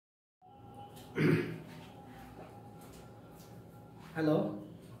Hello,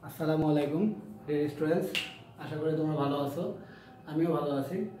 আসসালামু আলাইকুম dear students. আশা করি তোমরা ভালো আছো, আমিও ভালো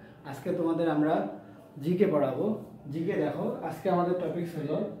আছি। আজকে তোমাদের আমরা জিকে পড়াবো। জিকে দেখো, আজকে আমাদের টপিকস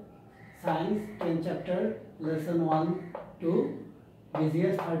হলো science 10 chapter lesson 1 two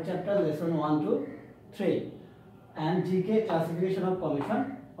BGS 3rd chapter lesson 1 to 3 and GK classification of commission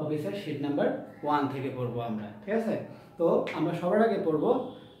officer sheet number 1 থেকে পড়বো আমরা। ঠিক আছে, তো আমরা সবার আগে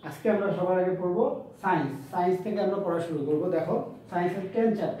পড়বো সায়েন্স থেকে আমরা পড়া শুরু করবো। দেখো, সায়েন্সের 10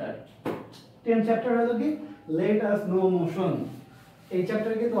 চ্যাপ্টার হলো কি লেট আস নো মোশন। এই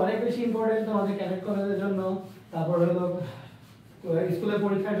চ্যাপ্টার কিন্তু অনেক বেশি ইম্পর্টেন্ট আমাদের ক্যাডেট কলেজের জন্য, তারপর হলো স্কুলের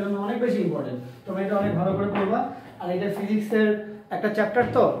পরীক্ষার জন্য অনেক বেশি ইম্পর্টেন্ট। তোমরা এটা অনেক ভালো করে পড়বা। আর এটা ফিজিক্সের একটা চ্যাপ্টার,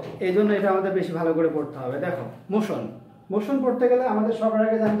 তো এই জন্য এটা আমাদের বেশি ভালো করে পড়তে হবে। দেখো, মোশন পড়তে গেলে আমাদের সবার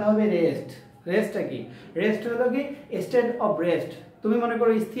আগে জানতে হবে রেস্টটা কি। রেস্ট হলো কি স্টেট অফ রেস্ট। তুমি মনে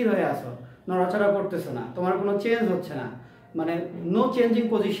করো স্থির হয়ে আছো, নড়াচড়া করতেছো না, তোমার কোনো চেঞ্জ হচ্ছে না, মানে no changing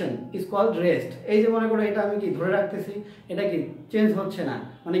position is called rest. এই যে মনে করো এটা আমি কি ধরে রাখতেছি, এটা কি চেঞ্জ হচ্ছে না,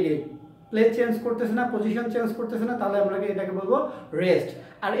 মানে কি প্লেস চেঞ্জ করতেছে না, পজিশন চেঞ্জ করতেছে না, তাহলে আমরা এটাকে বলবো রেস্ট।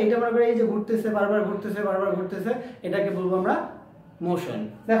 আর এইটা মনে করো এই যে ঘুরতেছে, বারবার ঘুরতেছে, এটাকে বলবো আমরা মোশন।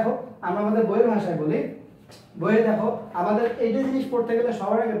 দেখো, আমরা আমাদের বইয়ের ভাষায় বলি, বইয়ে দেখো আমাদের এইটা জিনিস পড়তে গেলে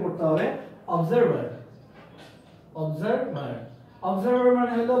সবার আগে পড়তে হবে অবজারভার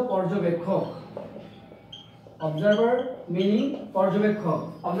মানে হলো পর্যবেক্ষক। অবজারভার মিনিং পর্যবেক্ষক।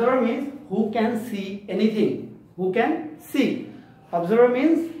 Observer means who can see anything, observer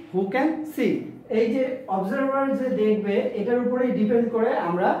means who can see. এই যে অবজারভার যে দেখবে, এটার উপরেই ডিপেন্ড করে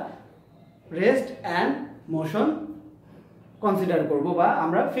আমরা রেস্ট অ্যান্ড মোশন কনসিডার করব বা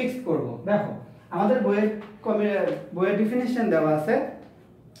আমরা ফিক্স করব। দেখো, আমাদের বইয়ের ডিফিনিশন দেওয়া আছে।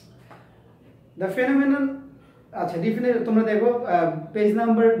 দ্য ফেনোমেনন, আচ্ছা তোমরা দেখো পেজ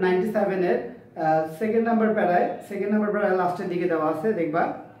নাম্বার 97 এর সেকেন্ড নাম্বার প্যারায় লাস্টের দিকে দেওয়া আছে, দেখবা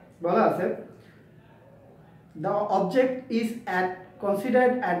বলা আছে the object is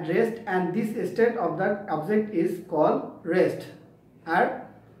considered at rest and this state of the object is called rest। আর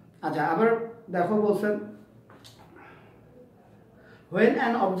আচ্ছা, আবার দেখো বলছেন when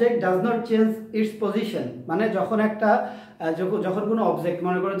an object does not change its position, মানে যখন কোনো অবজেক্ট,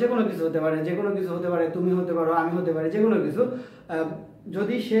 মনে করো যে কোনো কিছু হতে পারে, তুমি হতে পারো, আমি হতে পারি, যে কোনো কিছু,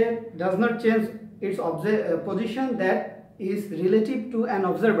 যদি সে does not change its position that is relative to an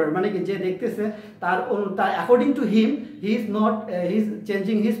observer, মানে কি যে দেখতেছে তার according to him he is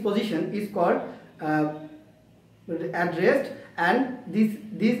changing his position is called at rest and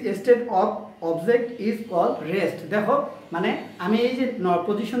this state of object is called rest। দেখো, মানে আমি এই যে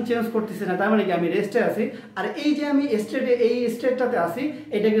পজিশন চেঞ্জ করতেছি না, তার মানে কি আমি রেস্টে আছি। আর এই যে আমি এই স্টেটটাতে আছি,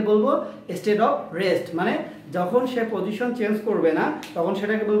 এটাকে বলবো স্টেট অফ রেস্ট। মানে যখন সে পজিশন চেঞ্জ করবে না, তখন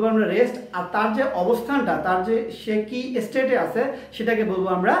সেটাকে বলবো আমরা রেস্ট। আর তার যে অবস্থানটা, সে কি স্টেটে আছে, সেটাকে বলবো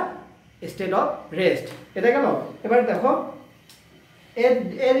আমরা স্টেট অফ রেস্ট। এটা গেল। এবার দেখো,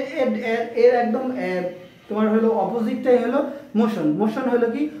 এর একদম তোমার হলো অপোজিটটাই হলো মোশন হলো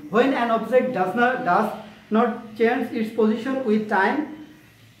কি when an object does not change its position with time,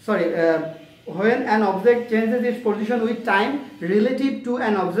 when an object changes its position with time relative to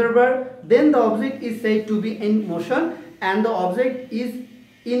an observer, then the object is said to be in motion and the object is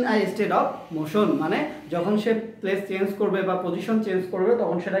in a state of motion। মানে যখন সে place change করবে বা position change করবে,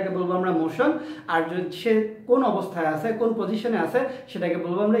 তখন সেটাকে বলবো আমরা motion. আর যদি সে কোন অবস্থায় আছে, কোন পজিশনে আছে, সেটাকে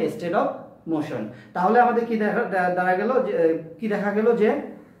বলবো আমরা স্টেট অফ মোশন। তাহলে আমাদের কি দেখা গেল যে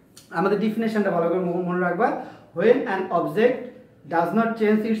আমাদের ডিফিনেশনটা ভালো করে মনে রাখবা। when an object does not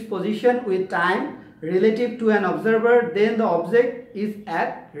change its position with time relative to an observer, then the object is at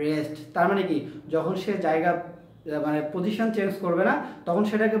rest। তার মানে কি যখন সে মানে পজিশন চেঞ্জ করবে না, তখন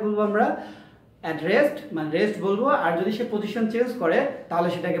সেটাকে বলবো আমরা at rest, মানে রেস্ট বলবো। আর যদি সে পজিশন চেঞ্জ করে, তাহলে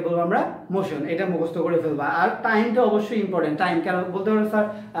সেটাকে বলবো আমরা মোশন। এটা মুখস্থ করে ফেলবা। আর টাইমটা অবশ্যই ইম্পর্টেন্ট। টাইম কেন বলতে পারো sir,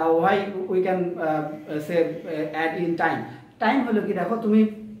 why we can say add in time হলো কি, দেখো তুমি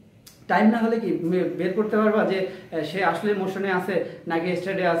টাইম না হলে কি বের করতে পারবা যে সে আসলে মোশনে আছে নাকি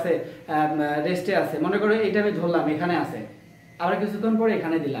স্টেটে আছে, রেস্টে আছে। মনে করো এইটা আমি ধরলাম এখানে আছে, আবার কিছুক্ষণ পরে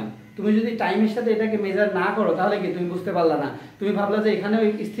এখানে দিলাম। তুমি যদি টাইমের সাথে এটাকে মেজার না করো, তাহলে কি তুমি বুঝতে পারলা না। তুমি ভাবলা যে এখানেও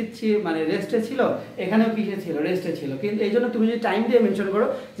স্থির ছিল, মানে রেস্টে ছিল, এখানেও কিসে ছিল, রেস্টে ছিল। কিন্তু এই জন্য তুমি যদি টাইম দিয়ে মেনশন করো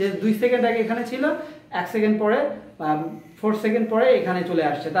যে 2 সেকেন্ড আগে এখানে ছিল, 1 সেকেন্ড পরে 4 সেকেন্ড পরে এখানে চলে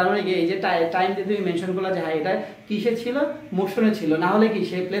আসছে, তার মানে কি এই যে টাইম দিয়ে তুমি মেনশন করলা যে হ্যাঁ এটা কিসে ছিল, মোশনে ছিল। না হলে কি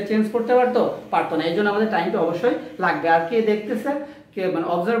সে প্লেস চেঞ্জ করতে পারতো না। এই জন্য আমাদের টাইমটা অবশ্যই লাগবে। আর কে দেখতেছে, মানে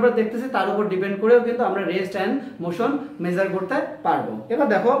অবজারভার দেখতেছে, তার উপর ডিপেন্ড করেও কিন্তু আমরা রেস্ট অ্যান্ড মোশন মেজার করতে পারবো। এবার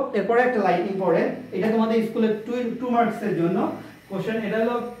দেখো, এরপরে একটা লাইন ইম্পর্টেন্ট, এটা তোমাদের স্কুলে 2 মার্কসের জন্য কোশ্চেন। এটা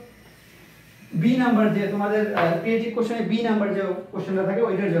হলো বি নাম্বার যে তোমাদের ক্রিয়েটিভ কোশ্চেনে বি নাম্বার যে কোশ্চেনটা থাকে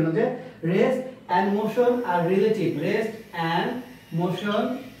ওইটার জন্য যে rest and motion R relative, rest and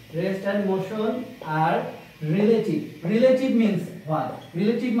motion R relative. Relative means what?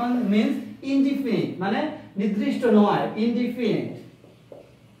 Relative means indefinite, মানে নির্দিষ্ট নয়, indefinite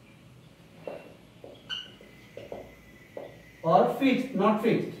or fixed, not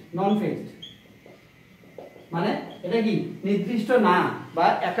fixed, non fixed, মানে এটা কি নির্দিষ্ট না বা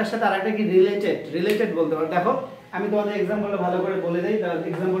একটার সাথে আরেকটা কি রিলেটেড বলতে পারো। দেখো আমি তোমাদের एग्जांपलটা ভালো করে বলে দেই,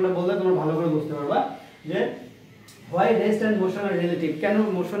 एग्जांपलটা বললে তোমরা ভালো করে বুঝতে পারবা যে why rest and motion are relative, কেন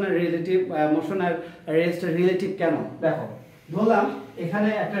মোশন আর রিলেটিভ, মোশন আর রেস্ট রিলেটিভ কেন। দেখো ধরলাম এখানে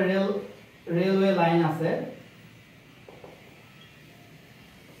একটা রেলওয়ে লাইন আছে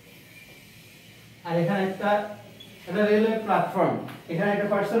আর এখানে এটা রেলওয়ে প্ল্যাটফর্ম, এখানে একটা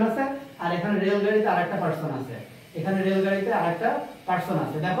পারসন আছে আর এখানে রেলগাড়িতে আরেকটা পারসন আছে, এখানে রেলগাড়িতে আরেকটা পারসন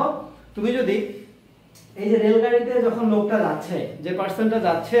আছে। দেখো তুমি যদি এই যে রেলগাড়িতে যখন লোকটা যাচ্ছে, যে পারসনটা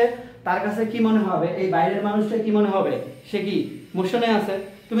যাচ্ছে তার কাছে কি মনে হবে, এই বাইরের মানুষটা কি মনে হবে, সে কি মোশনে আছে।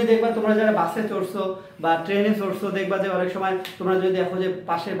 তুমি দেখবা তোমরা যারা বাসে চড়ছো বা ট্রেনে চড়ছো দেখবা যে অনেক সময় তোমরা যদি দেখো যে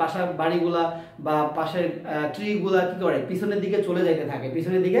পাশের বাসা বাড়িগুলা বা পাশের ট্রিগুলা কি করে পিছনের দিকে চলে যাইতে থাকে,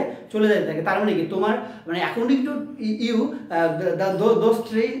 পিছনের দিকে চলে যাইতে থাকে। তার মানে কি তোমার মানে according to you those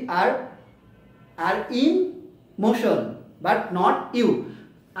tree R in motion but not you.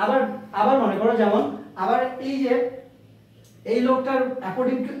 আবার মনে করো যেমন আবার এই যে এই লোকটার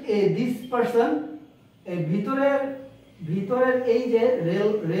অ্যাকর্ডিং টু দিস পারসন ভিতরের এই যে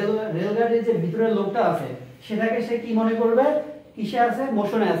রেলগাড়ির যে ভিতরের লোকটা আছে সেটাকে সে কি মনে করবে, কিসে আছে,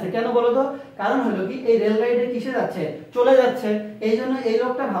 মোশনে আছে। কেন বলো তো? কারণ হলো কি এই রেলগাড়িটা কিসে যাচ্ছে, চলে যাচ্ছে, এই জন্য এই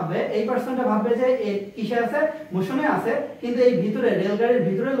লোকটা ভাববে, এই পারসনটা ভাববে যে এই কিসে আছে, মোশনে আছে। কিন্তু এই ভিতরে রেলগাড়ির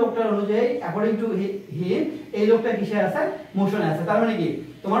ভিতরের লোকটার অনুযায়ী অ্যাকর্ডিং টু হিম এই লোকটা কিসে আছে, মোশনে আছে। তার মানে কি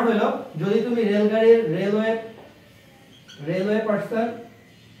তোমার হলো যদি তুমি রেলওয়ে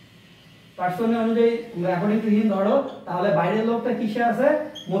পারসনের অনুযায়ী অ্যাকর্ডিং টু হিম ধরো তাহলে বাইরের লোকটা কিসে আছে,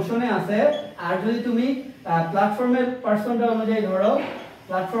 মোশনে আছে। আর যদি তুমি প্ল্যাটফর্মের পারসনটা অনুযায়ী ধরো,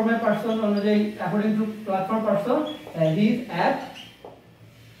 প্ল্যাটফর্মের পারসন অনুযায়ী according to platform person he is at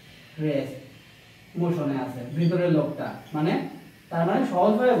rest, মোশনে আছে ভিতরের লোকটা। মানে তার মানে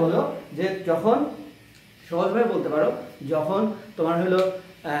সহজভাবে বলো যে সহজভাবে বলতে পারো যখন তোমার হলো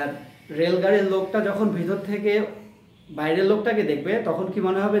রেলগাড়ির লোকটা যখন ভিতর থেকে বাইরের লোকটাকে দেখবে তখন কি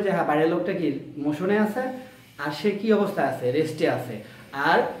মনে হবে যে হ্যাঁ বাইরের লোকটা কি মোশনে আছে আর সে কি অবস্থায় আছে, রেস্টে আছে।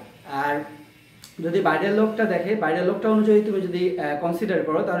 আর যদি বাইরের লোকটা দেখে, বাইরের লোকটা অনুযায়ী তুমি যদি কনসিডার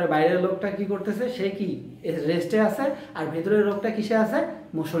করো তাহলে বাইরের লোকটা কি করতেছে, সে কি রেস্টে আছে আর ভিতরের লোকটা কিসে আছে,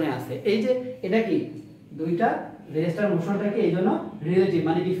 মোশনে আছে। এই যে এটা কি দুইটা রেস্ট আর মোশনটাকে এই জন্য রিলেটিভ,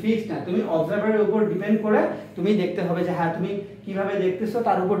 মানে কি ফিক্সড না। তুমি অবজারভারের উপর ডিপেন্ড করে তুমি দেখতে হবে যে হ্যাঁ তুমি কিভাবে দেখতেছো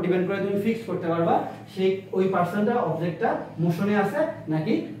তার উপর ডিপেন্ড করে তুমি ফিক্স করতে পারবা সেই ওই পারসনটা অবজেক্টটা মোশনে আছে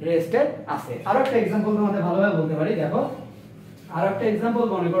নাকি রেস্টে আছে। আরো একটা एग्जांपल তোমাদের ভালোভাবে বলতে পারি। দেখো আরো একটা एग्जांपल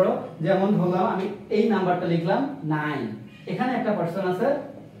মনে করো, যেমন ধরলাম আমি এই নাম্বারটা লিখলাম 9, এখানে একটা পারসন আছে,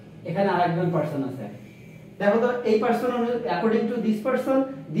 এখানে আরেকজন পারসন আছে। দেখো তো এই person according to this person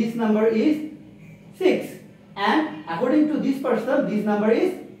this number is 6 and according to this person this number is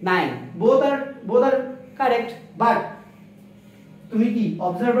 9. both are correct, but তুমি কি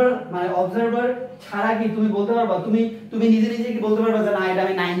অবজারভার ছাড়া কি তুমি বলতে পারবা, তুমি নিজে কি বলতে পারবা যে না এটা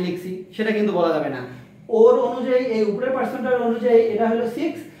আমি 9 লিখছি, সেটা কিন্তু বলা যাবে না। ওর অনুযায়ী এই উপরের পারসনটার অনুযায়ী এটা হলো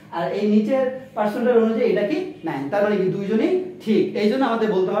 6 আর এই নিচের পারসনটার অনুযায়ী এটা কি 9। তার মানে কি দুইজনই ঠিক। এইজন্য আমাদের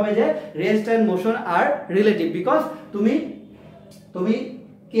বলতে হবে যে rest and motion R relative, because তুমি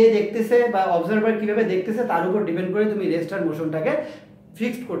কে দেখতেছে বা অবজারভার কিভাবে দেখতেছে তার উপর ডিপেন্ড করে তুমি রেস্ট আর মোশনটাকে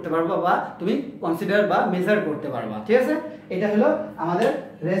ফিক্সড করতে পারবা বা তুমি কনসিডার বা মেজার করতে পারবা। ঠিক আছে, এটা হলো আমাদের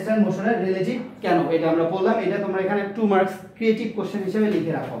রেস্ট এন্ড মোশনের রিলেটিভ কেন, এটা আমরা বললাম। এটা তোমরা এখানে 2 মার্কস ক্রিয়েটিভ কোশ্চেন হিসেবে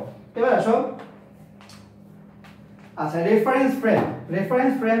লিখে রাখো। এবার আসো, আচ্ছা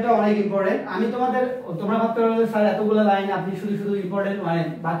রেফারেন্স ফ্রেমটা অনেক ইম্পর্টেন্ট। আমি তোমরা ভাবতে পারো যে স্যার এতগুলো লাইন আপনি শুধু ইম্পর্টেন্ট মানে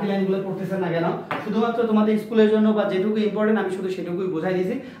বাকি লাইনগুলো পড়তেছেন না কেন। শুধুমাত্র তোমাদের স্কুলের জন্য বা যেটুকু ইম্পর্টেন্ট আমি শুধু সেটুকুই বোঝাই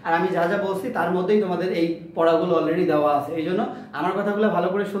দিয়েছি, আর আমি যা বলছি তার মধ্যেই তোমাদের এই পড়াগুলো অলরেডি দেওয়া আছে। এই জন্য আমার কথাগুলো ভালো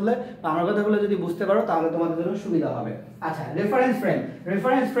করে শুনলে বা আমার কথাগুলো যদি বুঝতে পারো তাহলে তোমাদের জন্য সুবিধা হবে। আচ্ছা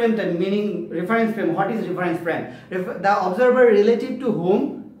রেফারেন্স ফ্রেমটা meaning, reference frame, what is reference frame? The observer relative to hmm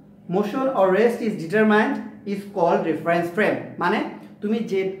motion or rest is determined is called reference frame। মানে তুমি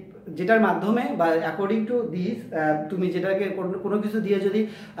যেটার মাধ্যমে বা অ্যাকর্ডিং টু দিস তুমি যেটাকে কোনো কিছু দিয়ে যদি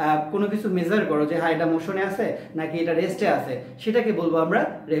কোনো কিছু মেজার করো যে হ্যাঁ এটা মোশনে আছে নাকি এটা রেস্টে আছে, সেটাকে বলবো আমরা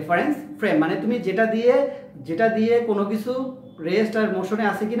রেফারেন্স ফ্রেম। মানে তুমি যেটা দিয়ে কোনো কিছু রেস্ট আর মোশনে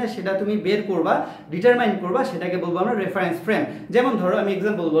আছে কিনা সেটা তুমি বের করবা, ডিটারমাইন করবা, সেটাকে বলবো আমরা রেফারেন্স ফ্রেম। যেমন ধরো আমি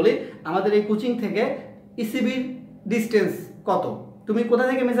এক্সাম্পল বলি, আমাদের এই কোচিং থেকে ইসিবির ডিস্টেন্স কত, তুমি কোথা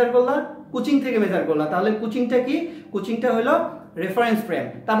থেকে মেজার করলা? কোচিং থেকে মেজার করলা, তাহলে কোচিংটা কি? কোচিংটা হলো রেফারেন্স ফ্রেম।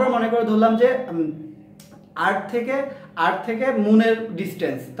 তারপর মনে করে ধরলাম যে আর্থ থেকে মুনের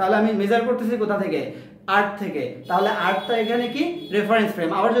ডিস্টেন্স, তাহলে আমি মেজার করতেছি কোথা থেকে? আর্থ থেকে, তাহলে আর্থটা এখানে কি? Reference frame.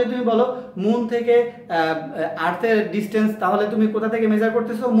 আবার যদি তুমি বলো মুন থেকে আর্থের ডিস্টেন্স, তাহলে তুমি কোথা থেকে মেজার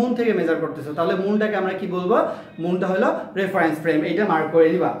করতেছো? মুন থেকে মেজার করতেছো, তাহলে মুনটাকে আমরা কি বলবো? মুনটা হলো রেফারেন্স ফ্রেম, এইটা মার্ক করে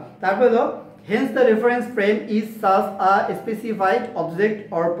দিবা। তারপর হলো hence the reference frame is such a specified object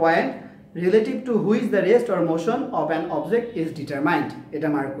or point relative to which the rest or motion of an object is determined, এটা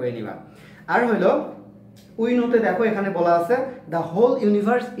মার্ক করে নিবা। আর হলো ওই নোটে দেখো এখানে বলা আছে the whole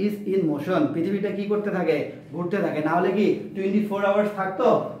universe is in motion, পৃথিবীটা কি করতে থাকে? ঘুরতে থাকে। না হলে কি 24 আওয়ার্স থাকতো?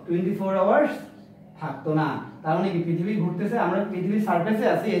 24 আওয়ার্স থাকতো না। তার মানে কি পৃথিবী ঘুরতেছে, আমরা পৃথিবীর সারফেসে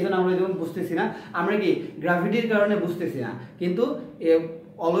আছি, এই জন্য আমরা যেমন বুঝতেছি না, আমরা কি গ্র্যাভিটির কারণে বুঝতেছি না, কিন্তু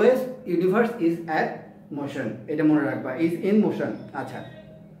always universe is at motion, এটা মনে রাখবা, ইজ ইন মোশন। আচ্ছা,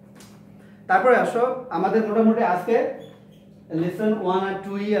 তারপরে আসো আমাদের মোটামুটি আজকে লেসন 1 আর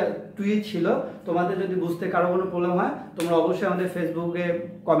 2 ছিল। তোমাদের যদি বুঝতে কারো কোনো প্রবলেম হয় তোমরা অবশ্যই আমাদের ফেসবুকে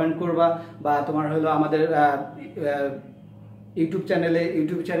কমেন্ট করবা, বা তোমার হলো আমাদের ইউটিউব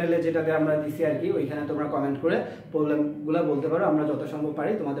চ্যানেলে যেটাতে আমরা দিছি আর কি, ওইখানে তোমরা কমেন্ট করে প্রবলেমগুলো বলতে পারো, আমরা যত সম্ভব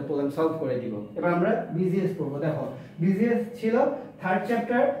পারি তোমাদের প্রবলেম সলভ করে দিব। এবার আমরা বিজিএস পড়বো। দেখো বিজিএস ছিল 3rd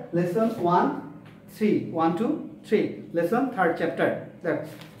chapter lesson 1 2 3, lesson 3rd chapter, দেখো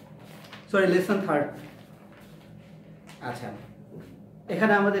সরি লেসন 3rd। আচ্ছা,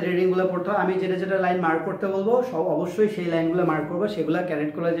 এখানে আমাদের রিডিংগুলো পড়তে হয়। আমি যেটা যেটা লাইন মার্ক করতে বলবো সব অবশ্যই সেই লাইনগুলো মার্ক করবো, সেগুলো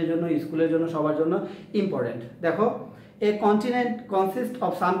ক্যাডেট কলেজের জন্য, স্কুলের জন্য, সবার জন্য ইম্পর্টেন্ট। দেখো, a continent consists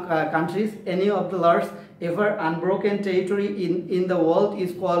of some countries. Any of the large ever unbroken territory in the world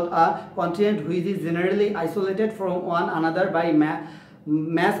is called a continent, which is generally isolated from one another by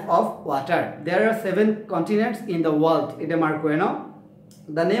mass of water. There are 7 continents in the world. Ita mark kore nao.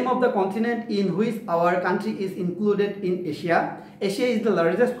 The name of the continent in which our country is included in Asia. Asia is the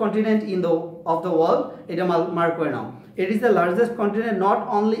largest continent of the world. Ita mark kore nao. It is the largest continent not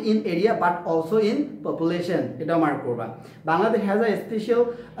only in area but also in population. Eta mark korba. Bangladesh has a special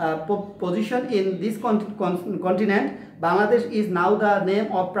position in this continent. Bangladesh is now the name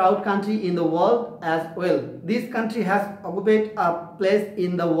of proud country in the world as well. This country has occupied a place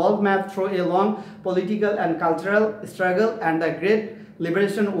in the world map through a long political and cultural struggle and the Great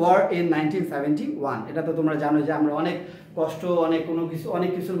Liberation War in 1971. এটা তো তোমরা জানো যে আমরা অনেক কষ্ট,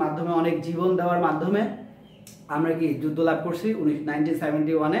 অনেক কিছুর মাধ্যমে, অনেক জীবন দেওয়ার মাধ্যমে আমরা কি যুদ্ধ লাভ করছি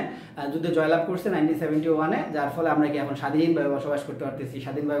 1971-এ, যুদ্ধে জয়লাভ করছে 1971-এ, যার ফলে আমরা কি এখন স্বাধীনভাবে বসবাস করতে পারতেছি,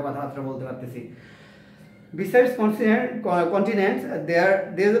 স্বাধীনভাবে কথাবার্তা বলতে পারতেছি। Besides continents,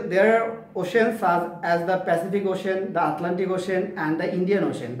 there are oceans such as the Pacific Ocean, the Atlantic Ocean, and the Indian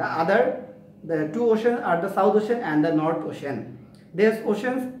Ocean. The 2 oceans are the South Ocean and the North Ocean. These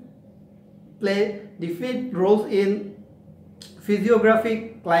oceans play different roles in physiographic,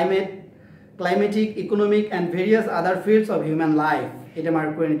 climatic, economic, and various other fields of human life. Eta mark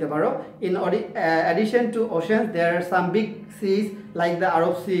kore nite paro. In addition to oceans, there are some big seas like the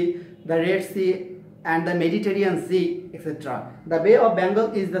Arab Sea, the Red Sea, and the Mediterranean Sea, etc. The Bay of Bengal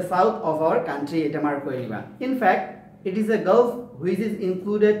is the south of our country. Eta mark kore niba. In fact, it is a gulf which is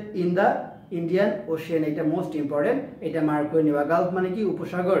included in the Indian Ocean. Eta most important. Eta mark kore niba. Gulf mane ki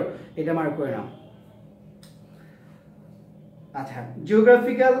উপসাগর, এটা mark kore নাও। আচ্ছা,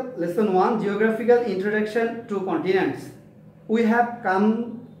 geographical lesson 1, geographical introduction to continents. We have come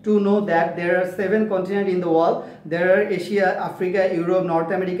to know that there are 7 continents in the world. There are Asia, Africa, Europe,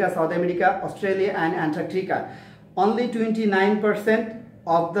 North America, South America, Australia, and Antarctica. Only 29%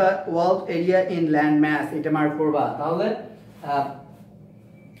 of the world area in land mass. Eta mark korba. তাহলে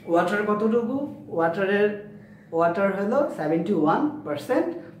water কতটুকু? Water হলো 71%,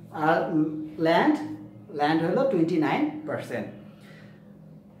 আর land হলো 29%.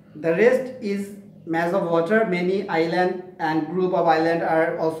 The rest is mass of water. Many island and group of island are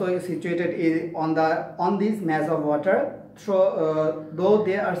also situated on this mass of water. Though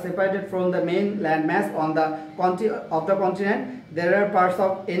they are separated from the main land mass of the continent, there are parts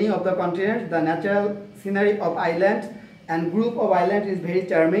of any of the continents. The natural scenery of islands and group of islands is very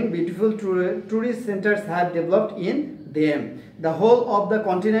charming. Beautiful tourist centers have developed in them. The whole of the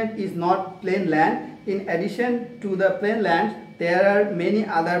continent is not plain land. In addition to the plain lands, there are many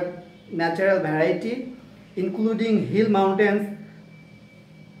other natural variety, including hill mountains,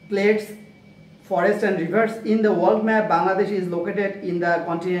 plates, forests and rivers. In the world map, Bangladesh is located in the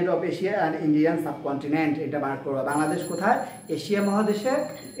continent of Asia and Indian subcontinent. এটা mark করো। বাংলাদেশ কোথায়? Asia মহাদেশে,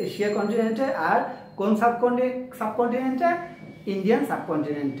 Asia কন্টিনেন্টে, আর কোন সাবকন্টিনেন্টে? Indian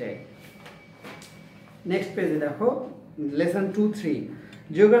সাবকন্টিনেন্টে। Next পেজে দেখো lesson 2-3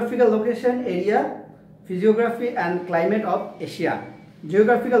 geographical location, area, physiography and climate of Asia.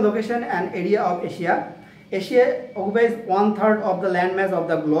 Geographical location and area of Asia. Asia occupies 1/3 of the landmass of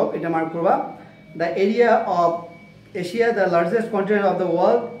the globe. Eta mark korba. The area of Asia, the largest continent of the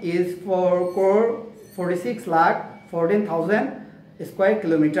world, is 4,46,14,000 square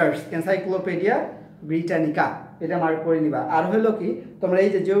kilometers. Encyclopedia Britannica. এটা mark করে নিবা। আর হলো কি তোমরা এই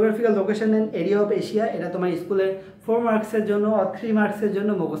যে geographical location and area of Asia, এটা তোমার স্কুলের 4 মার্কসের জন্য আর 3 মার্কসের জন্য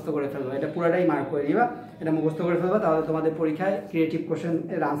মুখস্থ করে ফেলবা। এটা পুরোটাই মার্ক করে নিবা, এটা মুখস্থ করে ফেলবা, তাহলে তোমাদের পরীক্ষায় ক্রিয়েটিভ কোশ্চেন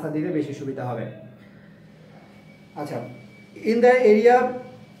এর আনসার দিতে বেশি সুবিধা হবে। আচ্ছা, in the area,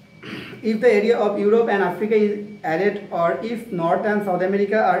 if the area of Europe and Africa is added, or if North and South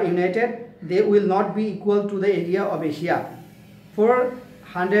America are united, they will not be equal to the area of Asia.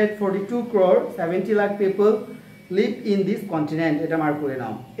 442 crore 70 lakh people live in this continent. Eta mark kore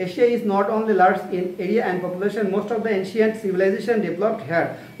nao. Asia is not only large in area and population, most of the ancient civilization developed here.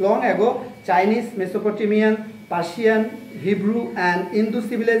 Long ago, Chinese, Mesopotamian, Persian, Hebrew and Hindu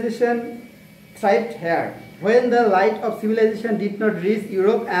civilization thrived here. When the light of civilization did not reach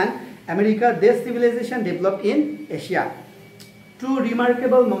Europe and America, this civilization developed in Asia. Two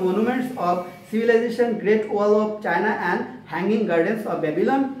remarkable monuments of civilization, Great Wall of China and Hanging Gardens of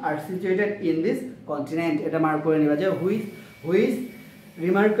Babylon, are situated in this continent. Eta mark kore niba je which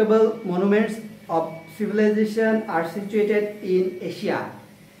remarkable monuments of civilization are situated in Asia.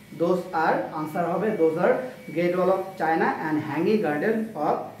 Those are, answer hobe, those are Great Wall of China and Hanging Gardens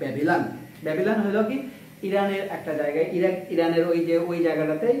of Babylon. Babylon হলো কি ইরানের একটা জায়গায়, ইরানের ওই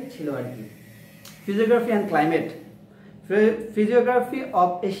জায়গাটাতেই ছিল আর কি। Physiography and climate. Physiography of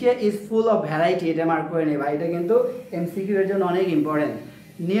Asia is full of variety. এটা মার্ক করে নেবা, এটা কিন্তু এমসিকিউ এর জন্য অনেক important.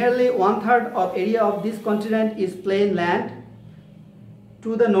 Nearly 1/3 of area of this continent is plain land. To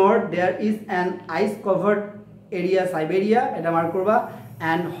the north there is an ice covered area, Siberia, এটা mark করবা,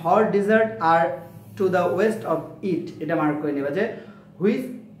 and hot desert are to the west of it. এটা mark করে নেবা যে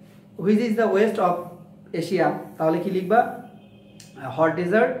which is the west of Asia, তাহলে কি লিখবা? hot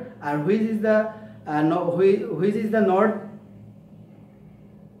desert, R which is the north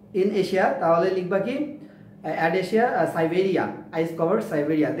in Asia, তাহলে লিখবা কি at Asia, Siberia, ice covered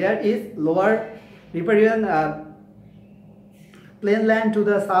Siberia. There is lower riparian plain land to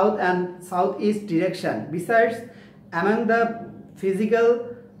the south and southeast direction. Besides, among the physical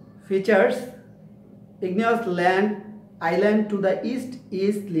features, igneous land island to the east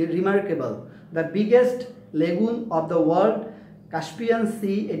is remarkable. The biggest lagoon of the world, Caspian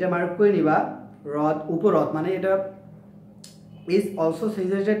Sea, এটা mark করে নিবা, হ্রদ, উপহ্রদ, মানে এটা is also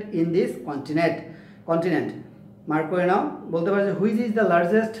situated in this continent. Mark করে নাও। বলতে পারো যে which is the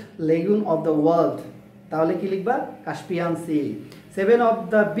largest lagoon of the world, তাহলে কি লিখবা? Caspian Sea. 7 of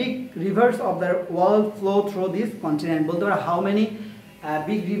the big rivers of the world flow through this continent. বলতে পারো how many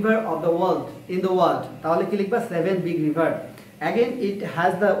big river of the world in the world, তাহলে কি লিখবা? 7 big river. Again, it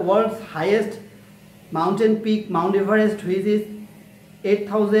has the world's highest mountain peak, Mount Everest, which is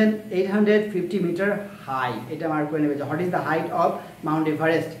 8,850 meter high. এটা mark করে নেবে যে what is the height of Mount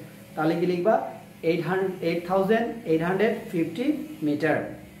Everest, তাহলে কি লিখবা? 8,850 meter.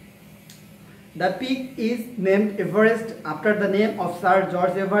 The peak is named Everest after the name of Sir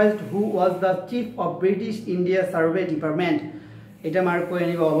George Everest, who was the chief of British India Survey Department. এটা mark করে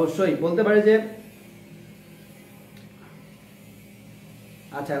নিবে অবশ্যই। বলতে পারে যে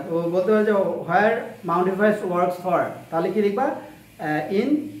আচ্ছা, বলতে পারে যে where Mount Everest works for, তাহলে কি লিখবা? in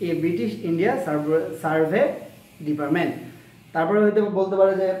a British India Survey Department. তারপরে হয়তো বলতে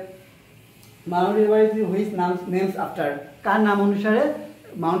পারে যে Mount Everest which names after, কার নাম অনুসারে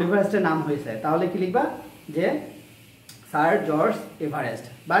মাউন্ট এভারেস্টের নাম হয়েছে, তাহলে কি লিখবা? যে sir George Everest.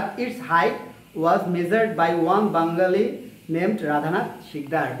 But its height was measured by one Bengali named Radhanath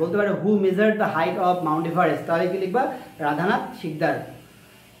Sikdar. বলতে পারে who measured the height of Mount Everest, তাহলে কি লিখবা? Radhanath Sikdar.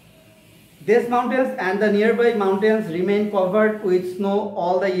 These mountains and the nearby mountains remain covered with snow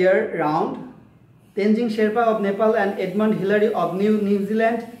all the year round. Tenzing Sherpa of Nepal and Edmund Hillary of New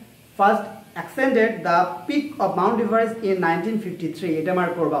Zealand first ascended the peak of Mount Everest in 1953. Eta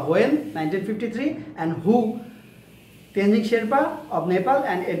mark korba, when 1953, and who? Tenzing Sherpa of Nepal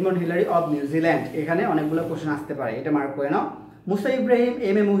and Edmund Hillary of New Zealand. এখানে অনেকগুলো question আসতে পারে, এটা mark করে নাও। Musa Ibrahim,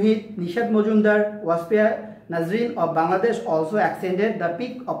 M.A. Mohit, Nishad Mojumdar, Waspia Nazreen of Bangladesh also ascended the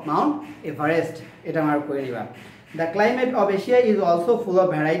peak of Mount Everest. এটা mark করে নিবা। The climate of Asia is also full of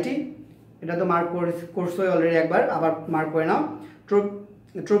variety. এটা তো মার্ক করছোই অলরেডি একবার, আবার মার্ক করে নাও।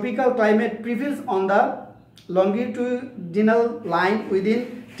 Tropical climate prevails on the longitudinal line within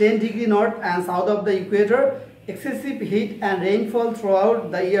 10 degree north and south of the equator. Excessive heat and rainfall throughout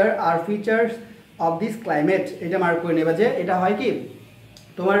the year are features of this climate. এটা mark করে নেবা যে এটা হয় কি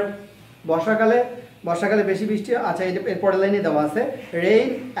তোমার বর্ষাকালে বেশি বৃষ্টি, আচ্ছা এটা এর পরের লাইনে দেওয়া আছে rain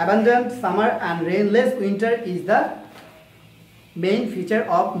abundant summer and রেইনলেস winter is the main feature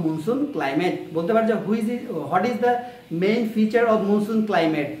of monsoon climate. বলতে পারছো what is the main feature of monsoon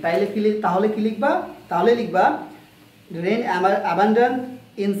climate, তাহলে কি লিখবা, তাহলে লিখবা rain abundant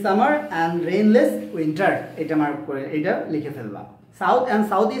in summer and রেইনলেস winter, এটা মার্ক করে এটা লিখে ফেলবা। South and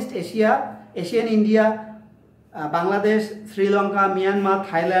south east Asian India, Bangladesh, Sri Lanka, Myanmar,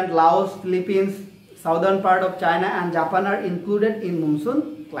 Thailand, Laos, Philippines, southern part of China and Japan are included in monsoon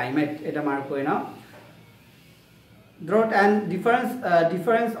climate, এটা মার্ক করে নাও। Drought and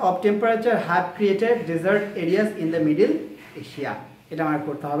difference of temperature have created desert areas in the Middle Asia, এটা mark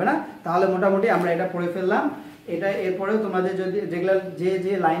করতে হবে না। তাহলে মোটামুটি আমরা এটা পড়ে ফেললাম। এটা এরপরেও তোমাদের যদি যেগুলো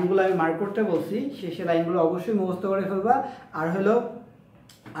যে লাইনগুলো আমি মার্ক করতে বলছি সে লাইনগুলো অবশ্যই মুখস্থ করে ফেলবা।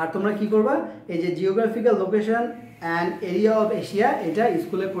 আর তোমরা কি করবা, এই যে geographical location and area of Asia, এটা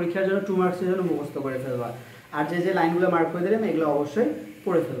স্কুলের পরীক্ষার জন্য 2 মার্কসের জন্য মুখস্থ করে ফেলবা। আর যে লাইনগুলো মার্ক করে দিলাম এগুলো অবশ্যই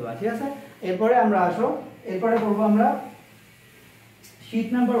পড়ে ফেলবা, ঠিক আছে। এরপরে পড়বো আমরা শীট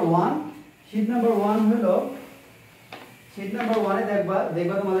নাম্বার 1। শীট নাম্বার 1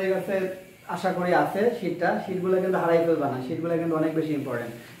 দেখবা তোমাদের কাছে আশা করি আছে শীটগুলো কিন্তু হারাই ফেলবা না, শীটগুলো কিন্তু অনেক বেশি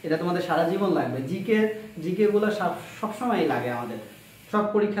ইম্পর্টেন্ট, এটা তোমাদের সারা জীবন লাগবে। জিকে গুলো সবসময়ই লাগে আমাদের সব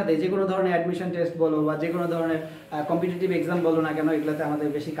পরীক্ষাতে, যে কোনো ধরনের অ্যাডমিশন টেস্ট বলো বা যে কোনো ধরনের কম্পিটিটিভ এক্সাম বলো না কেন, এগুলোতে আমাদের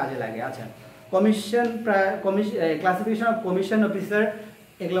বেশি কাজে লাগে। আচ্ছা, ক্লাসিফিকেশন অফ কমিশন অফিসার,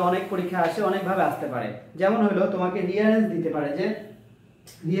 এগুলো অনেক পরীক্ষা আসে, অনেকভাবে আসতে পারে। যেমন হলো তোমাকে রিয়ারেঞ্জ দিতে পারে, যে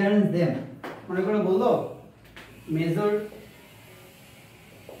রিয়ারেঞ্জ দেন, মনে করে বললো মেজর,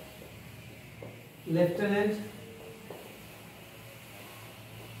 লেফটেন্যান্ট,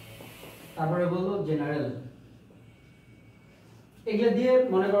 তারপরে বললো জেনারেল, এগুলো দিয়ে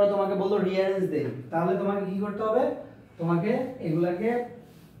মনে করো তোমাকে বললো রিয়ারেঞ্জ দেন, তাহলে তোমাকে কি করতে হবে, তোমাকে এগুলাকে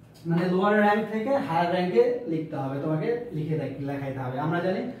মানে লোয়ার র্যাঙ্ক থেকে হায়ার র্যাঙ্কে লিখতে হবে, তোমাকে লেখাইতে হবে। আমরা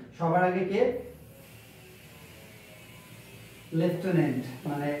জানি সবার আগে কে, লেফটেন্যান্ট,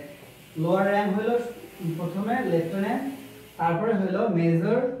 মানে লোয়ার র্যাঙ্ক হলো প্রথমে লেফটেন্যান্ট, তারপরে হলো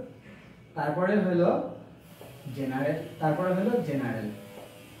মেজর, তারপরে হলো জেনারেল,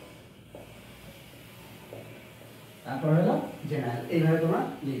 এইভাবে তোমরা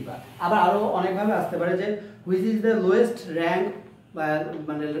লিখবা। আবার আরো অনেকভাবে আসতে পারে, যে which is the lowest rank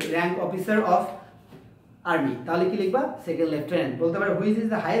মানে র্যাঙ্ক অফিসার অফ আর্মি, তাহলে কি লিখবা, সেকেন্ড লেফটেন্যান্ট। বলতে পারে which is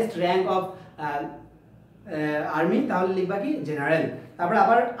the highest rank of army, তাহলে লিখবা কি, জেনারেল। তারপরে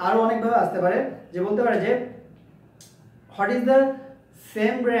আবার আরো অনেকভাবে আসতে পারে, যে বলতে পারে যে what is the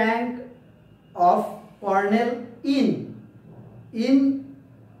same rank of colonel in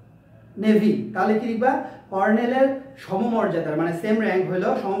navy, তাহলে কি লিখবা, কর্নেলের সমমর্যাদার, মানে সেম র্যাঙ্ক হলো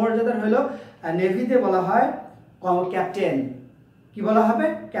সমমর্যাদার হলো নেভিতে বলা হয় ক্যাপ্টেন, কি বলা হবে,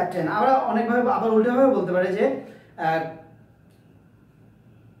 ক্যাপ্টেন। আমরা অনেকভাবে আবার উল্টোভাবে বলতে পারে যে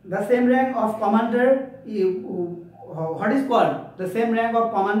the same rank of commander, what is called the same rank of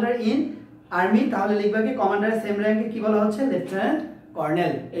commander in army, তাহলে লিখবা কি, কমান্ডারের সেম র্যাঙ্কে কি বলা হচ্ছে, লেফটেন্যান্ট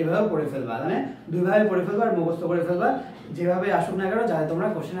কর্নেল। এইভাবে পড়ে ফেলবা, মানে দুইভাবে পড়ে ফেলবা আর মুখস্থ করে ফেলবা, যেভাবে আসুক না কেন, যাতে তোমরা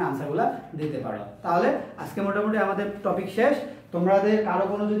কোশ্চেনের আনসারগুলো দিতে পারো। তাহলে আজকে মোটামুটি আমাদের টপিক শেষ। তোমাদের কারো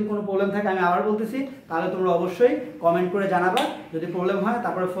যদি কোনো প্রবলেম থাকে, আমি আবার বলতেছি, তাহলে তোমরা অবশ্যই কমেন্ট করে জানাবা। যদি প্রবলেম হয়,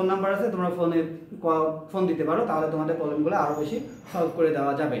 তারপরে ফোন নাম্বার আছে, তোমরা ফোন দিতে পারো, তাহলে তোমাদের প্রবলেমগুলো আরও বেশি সলভ করে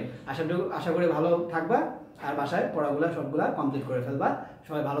দেওয়া যাবে। আশা করি ভালো থাকবা, আর বাসায় পড়াগুলো সবগুলা কমপ্লিট করে ফেলবা।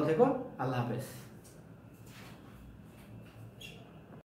 সবাই ভালো থেকো, আল্লাহ হাফেজ।